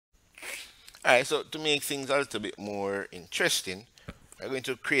Alright, so to make things a little bit more interesting, we're going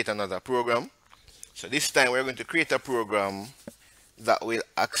to create another program. So this time we're going to create a program that will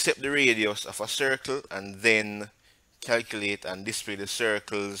accept the radius of a circle and then calculate and display the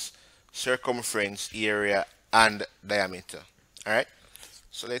circle's circumference, area, and diameter. Alright,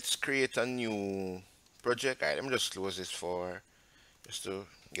 so let's create a new project. Alright, let me just close this for just to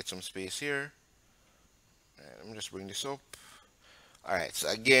get some space here. Alright, let me just bring this up. Alright, so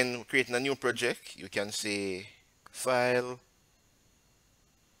again, creating a new project, you can say File,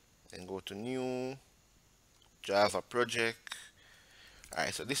 and go to New, Java Project.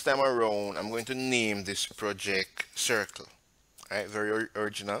 Alright, so this time around, I'm going to name this project Circle. Alright, very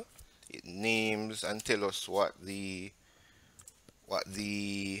original. It names and tell us what the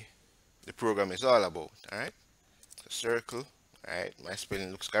program is all about. Alright, so Circle. Alright, my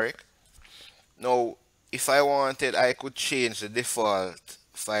spelling looks correct. Now, if I wanted, I could change the default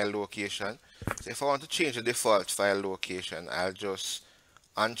file location. So if I want to change the default file location, I'll just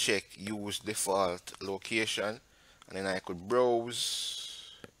uncheck use default location, and then I could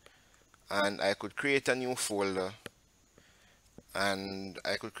browse, and I could create a new folder, and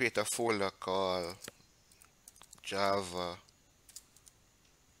I could create a folder called Java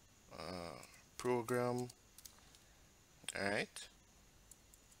program. Alright,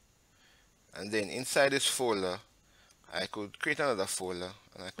 and then inside this folder I could create another folder,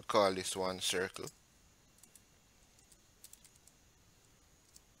 and I could call this one Circle.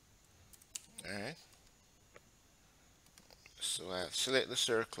 Alright, so I select the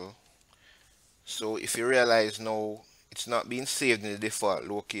circle. So if you realize now, it's not being saved in the default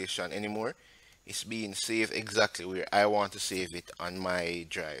location anymore. It's being saved exactly where I want to save it on my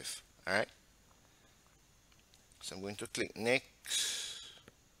drive. Alright, so I'm going to click next,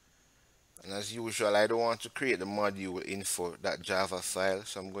 and as usual, I don't want to create the module info.java file,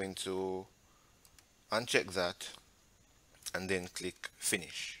 so I'm going to uncheck that and then click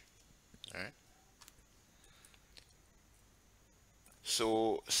finish. Alright,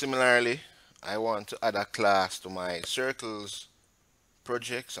 so similarly, I want to add a class to my circles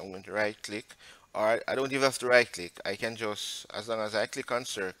project, so I'm going to right click, or I don't even have to right click. I can just, as long as I click on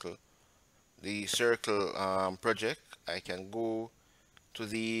circle, the circle project, I can go to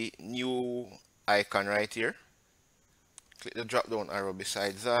the new icon right here, click the drop down arrow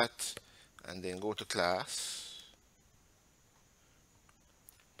beside that, and then go to class.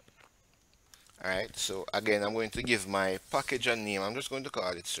 Alright, so again, I'm going to give my package a name. I'm just going to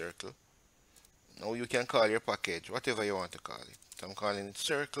call it circle. Now you can call your package whatever you want to call it. So I'm calling it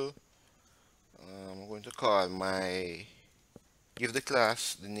circle. I'm going to call give the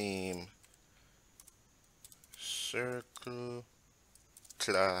class the name circle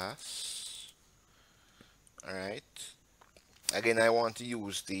class. Alright, again, I want to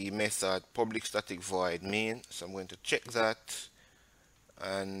use the method public static void main, so I'm going to check that,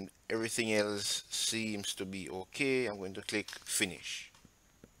 and everything else seems to be okay. I'm going to click finish.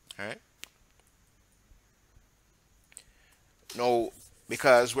 Alright, now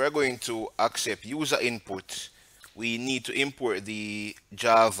because we're going to accept user input, we need to import the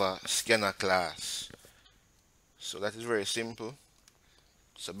Java scanner class. So that is very simple.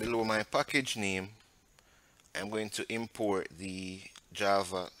 So below my package name, I'm going to import the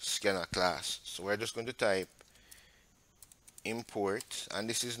Java scanner class. So we're just going to type import, and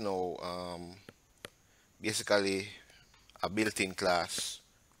this is now basically a built-in class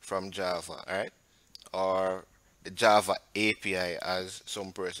from Java, alright, or the Java API as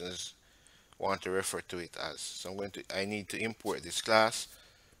some persons want to refer to it as. So I need to import this class.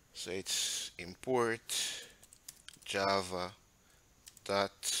 So it's import Java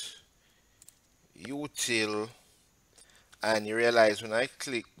dot util, and you realize when I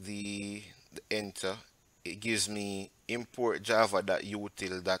click the enter, it gives me import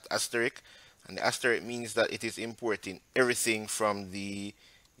java.util.asterisk, and the asterisk means that it is importing everything from the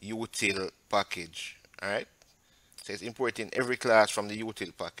util package. Alright, so it's importing every class from the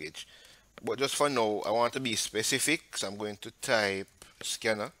util package, but just for now I want to be specific, so I'm going to type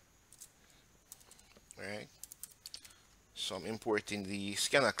scanner. Alright, so I'm importing the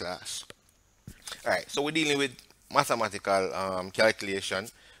scanner class. Alright, so we're dealing with mathematical calculation,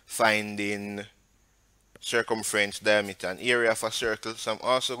 finding circumference, diameter, and area of a circle. So I'm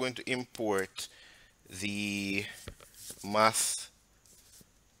also going to import the math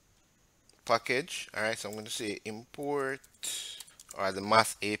package. Alright, so I'm going to say import, or the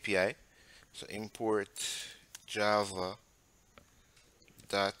math API. So import java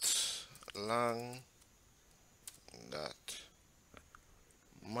dot lang dot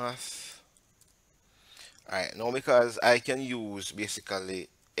math. Alright, now because I can use basically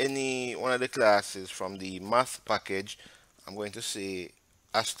any one of the classes from the math package, I'm going to say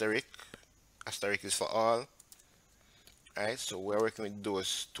asterisk. Asterisk is for all. Alright, so we're working with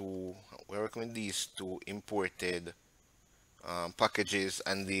these two imported packages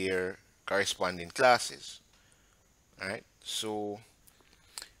and their corresponding classes. Alright, so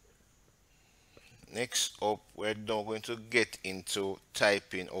next up, we're now going to get into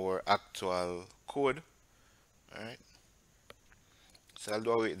typing our actual code. Alright, so I'll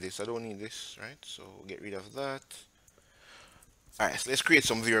do away with this. I don't need this, right? So get rid of that. Alright, so let's create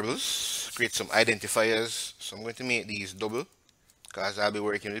some variables, create some identifiers. So I'm going to make these double because I'll be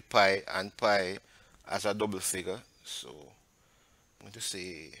working with pi and pi as a double figure. So I'm going to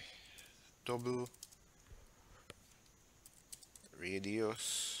say double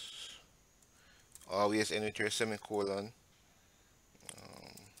radius, always end with your semicolon,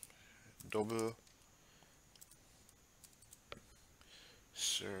 double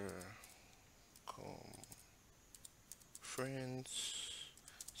circumference.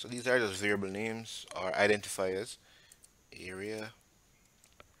 So these are just variable names or identifiers, area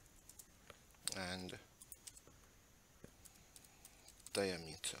and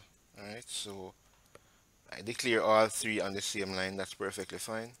diameter. Alright, so I declare all three on the same line. That's perfectly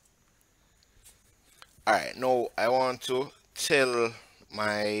fine. Alright, now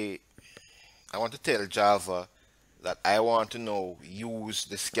my I want to tell Java that I want to now use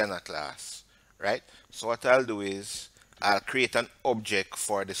the scanner class, right? So what I'll do is I'll create an object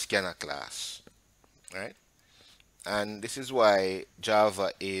for the scanner class, right? And this is why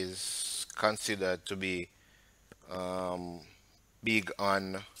Java is considered to be big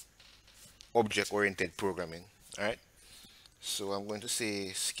on object-oriented programming, all right? So I'm going to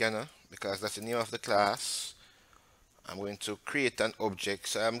say scanner because that's the name of the class. I'm going to create an object.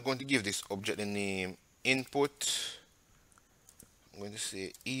 So I'm going to give this object the name input. I'm going to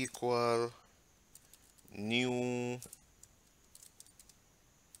say equal new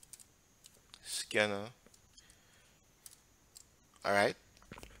scanner. All right.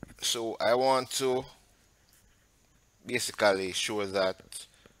 So I want to basically show that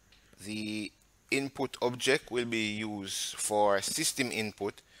the input object will be used for system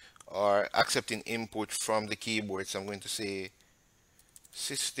input or accepting input from the keyboard. So I'm going to say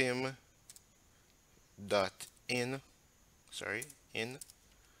system dot in, sorry, in,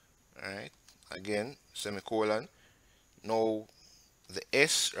 all right, again semicolon. Now the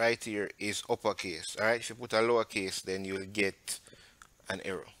S right here is uppercase, all right. If you put a lowercase, then you'll get an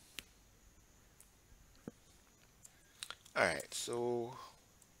error. All right, so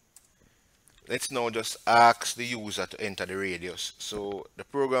let's now just ask the user to enter the radius. So the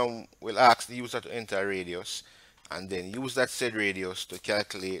program will ask the user to enter a radius and then use that said radius to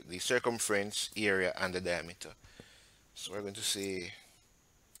calculate the circumference, area, and the diameter. So we're going to say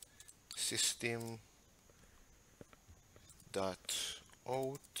system dot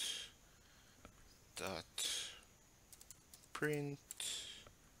out dot print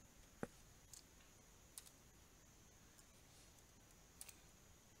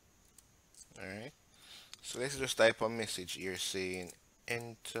all right. So let's just type a message here saying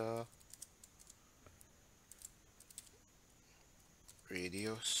enter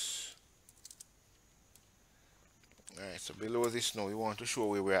radius. Alright, so below this now we want to show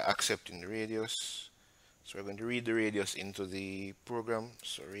where we are accepting the radius. So we're going to read the radius into the program.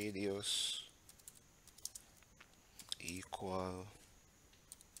 So radius equal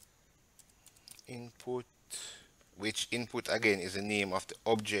input, which input again is the name of the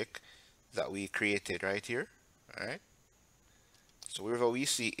object that we created right here. Alright. So wherever we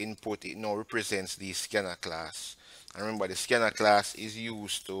see input, it now represents the scanner class. And remember, the scanner class is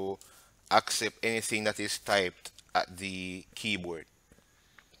used to accept anything that is typed at the keyboard.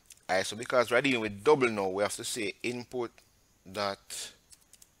 Alright, so because we're dealing with double now, we have to say input dot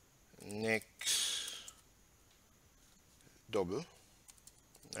next double.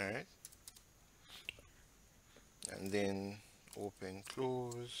 Alright. And then open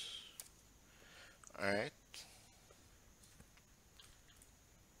close. Alright.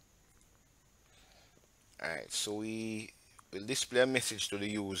 Alright, so we will display a message to the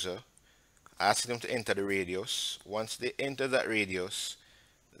user asking them to enter the radius. Once they enter that radius,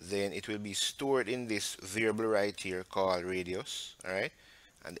 then it will be stored in this variable right here called radius. Alright,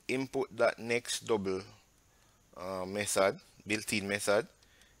 and the input that next double method, built-in method,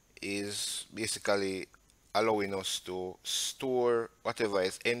 is basically allowing us to store whatever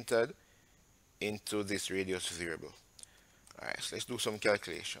is entered into this radius variable. Alright, so let's do some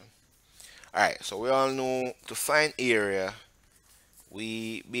calculation. Alright, so we all know to find area,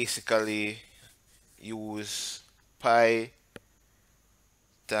 we basically use pi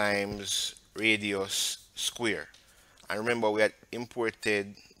times radius square. And remember, we had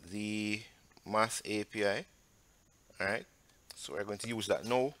imported the math API. All right, so we're going to use that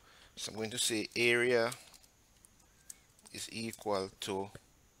now. So I'm going to say area is equal to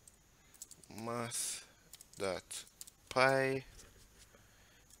math dot pi,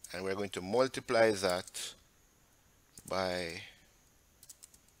 and we're going to multiply that by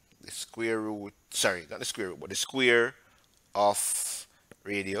the square root, sorry, not the square root, but the square of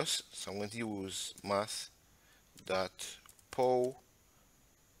radius. So I'm going to use math dot pow.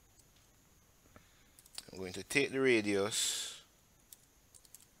 I'm going to take the radius,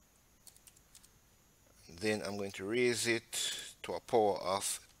 then I'm going to raise it to a power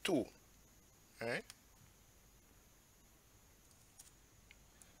of 2. All right,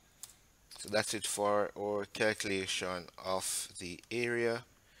 so that's it for our calculation of the area.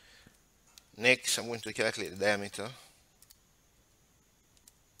 Next, I'm going to calculate the diameter.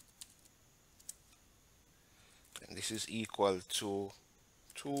 And this is equal to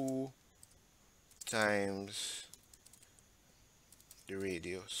 2 times the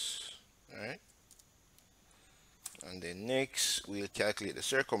radius. All right. And then next, we'll calculate the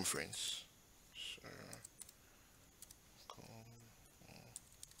circumference.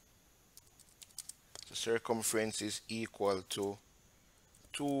 The circumference is equal to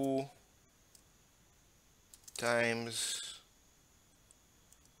 2 times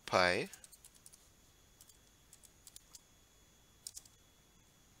pi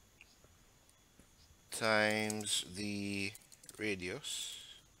times the radius.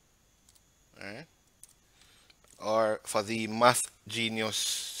 Alright. Or for the math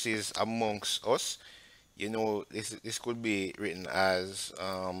geniuses amongst us, you know, this could be written as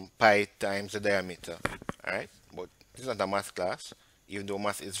pi times the diameter. Alright, but this is not a math class, even though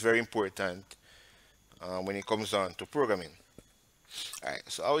math is very important when it comes down to programming. Alright,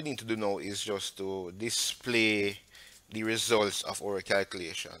 so all we need to do now is just to display the results of our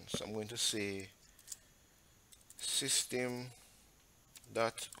calculation. So I'm going to say system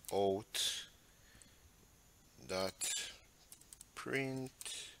dot out dot print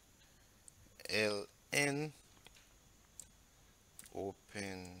ln open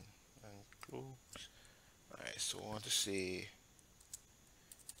and close. Alright, so I want to say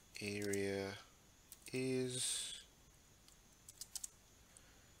area is,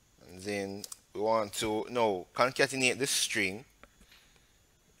 and then we want to now concatenate the string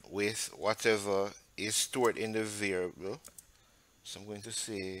with whatever is stored in the variable. So I'm going to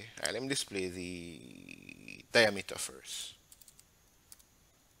say, alright, let me display the diameter first.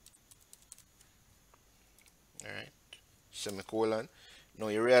 Alright, semicolon. Now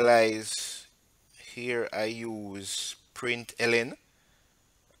you realize here I use print ln,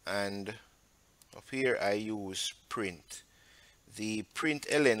 and up here I use print. The print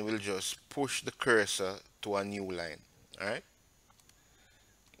ln will just push the cursor to a new line. Alright.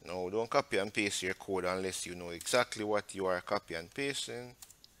 Now don't copy and paste your code unless you know exactly what you are copy and pasting.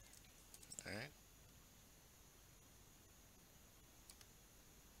 Alright.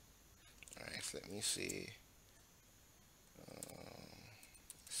 Alright, so let me see.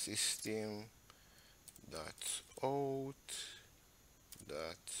 System dot out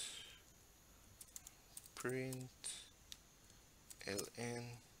dot print ln.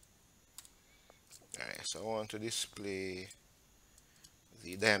 Alright, so I want to display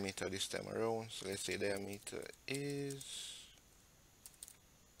the diameter this time around. So let's say diameter is,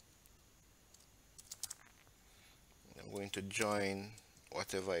 I'm going to join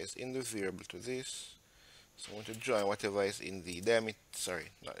whatever is in the variable to this. So I'm going to join whatever is in the diameter, sorry,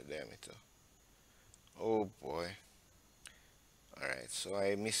 not the diameter. Oh boy. Alright, so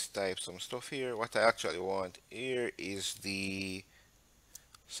I mistyped some stuff here. What I actually want here is the,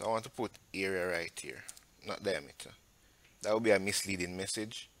 so I want to put area right here, not diameter. That would be a misleading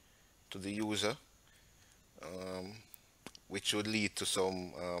message to the user, which would lead to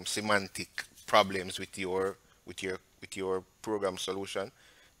some semantic problems with your program solution.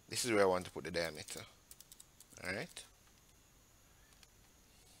 This is where I want to put the diameter. All right,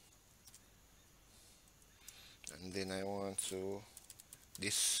 and then I want to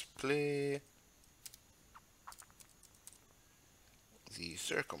display the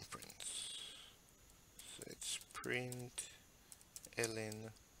circumference. So it's print ln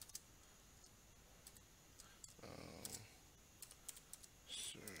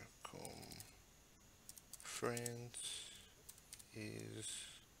circumference is,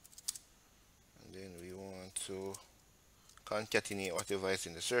 and then we want to concatenate whatever is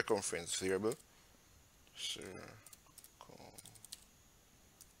in the circumference variable. Circumference.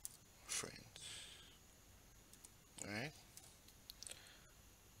 Alright.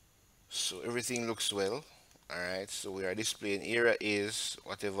 So everything looks well. Alright, so we are displaying area is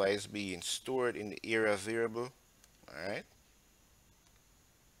whatever is being stored in the area variable. Alright,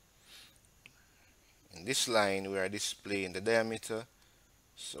 in this line we are displaying the diameter.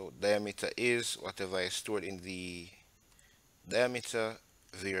 So diameter is whatever is stored in the diameter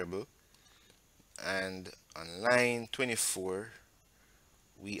variable. And on line 24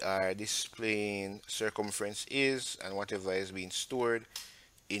 we are displaying circumference is and whatever is being stored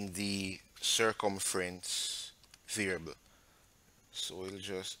in the circumference variable. So we'll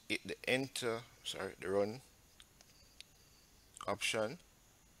just hit the the run option.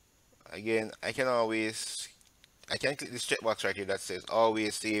 Again, I can click this checkbox right here that says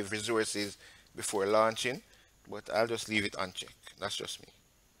always save resources before launching, but I'll just leave it unchecked. That's just me.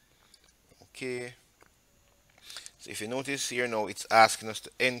 Okay. So if you notice here now, it's asking us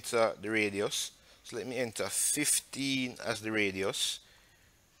to enter the radius. So let me enter 15 as the radius.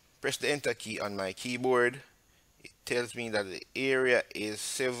 Press the enter key on my keyboard. It tells me that the area is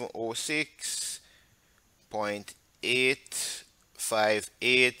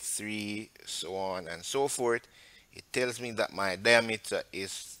 706.8583, so on and so forth. It tells me that my diameter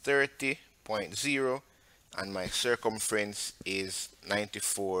is 30.0 and my circumference is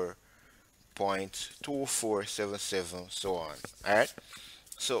 94.2477, so on. Alright,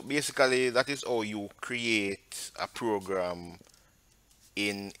 so basically that is how you create a program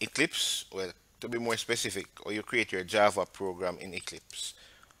in Eclipse. Well, to be more specific, or you create your Java program in Eclipse.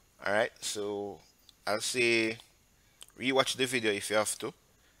 Alright, so I'll say rewatch the video if you have to,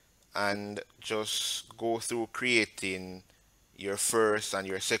 and just go through creating your first and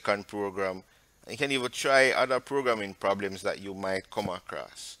your second program. And you can even try other programming problems that you might come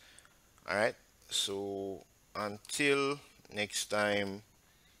across. Alright, so until next time,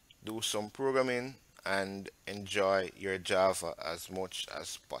 do some programming and enjoy your Java as much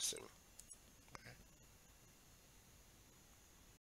as possible.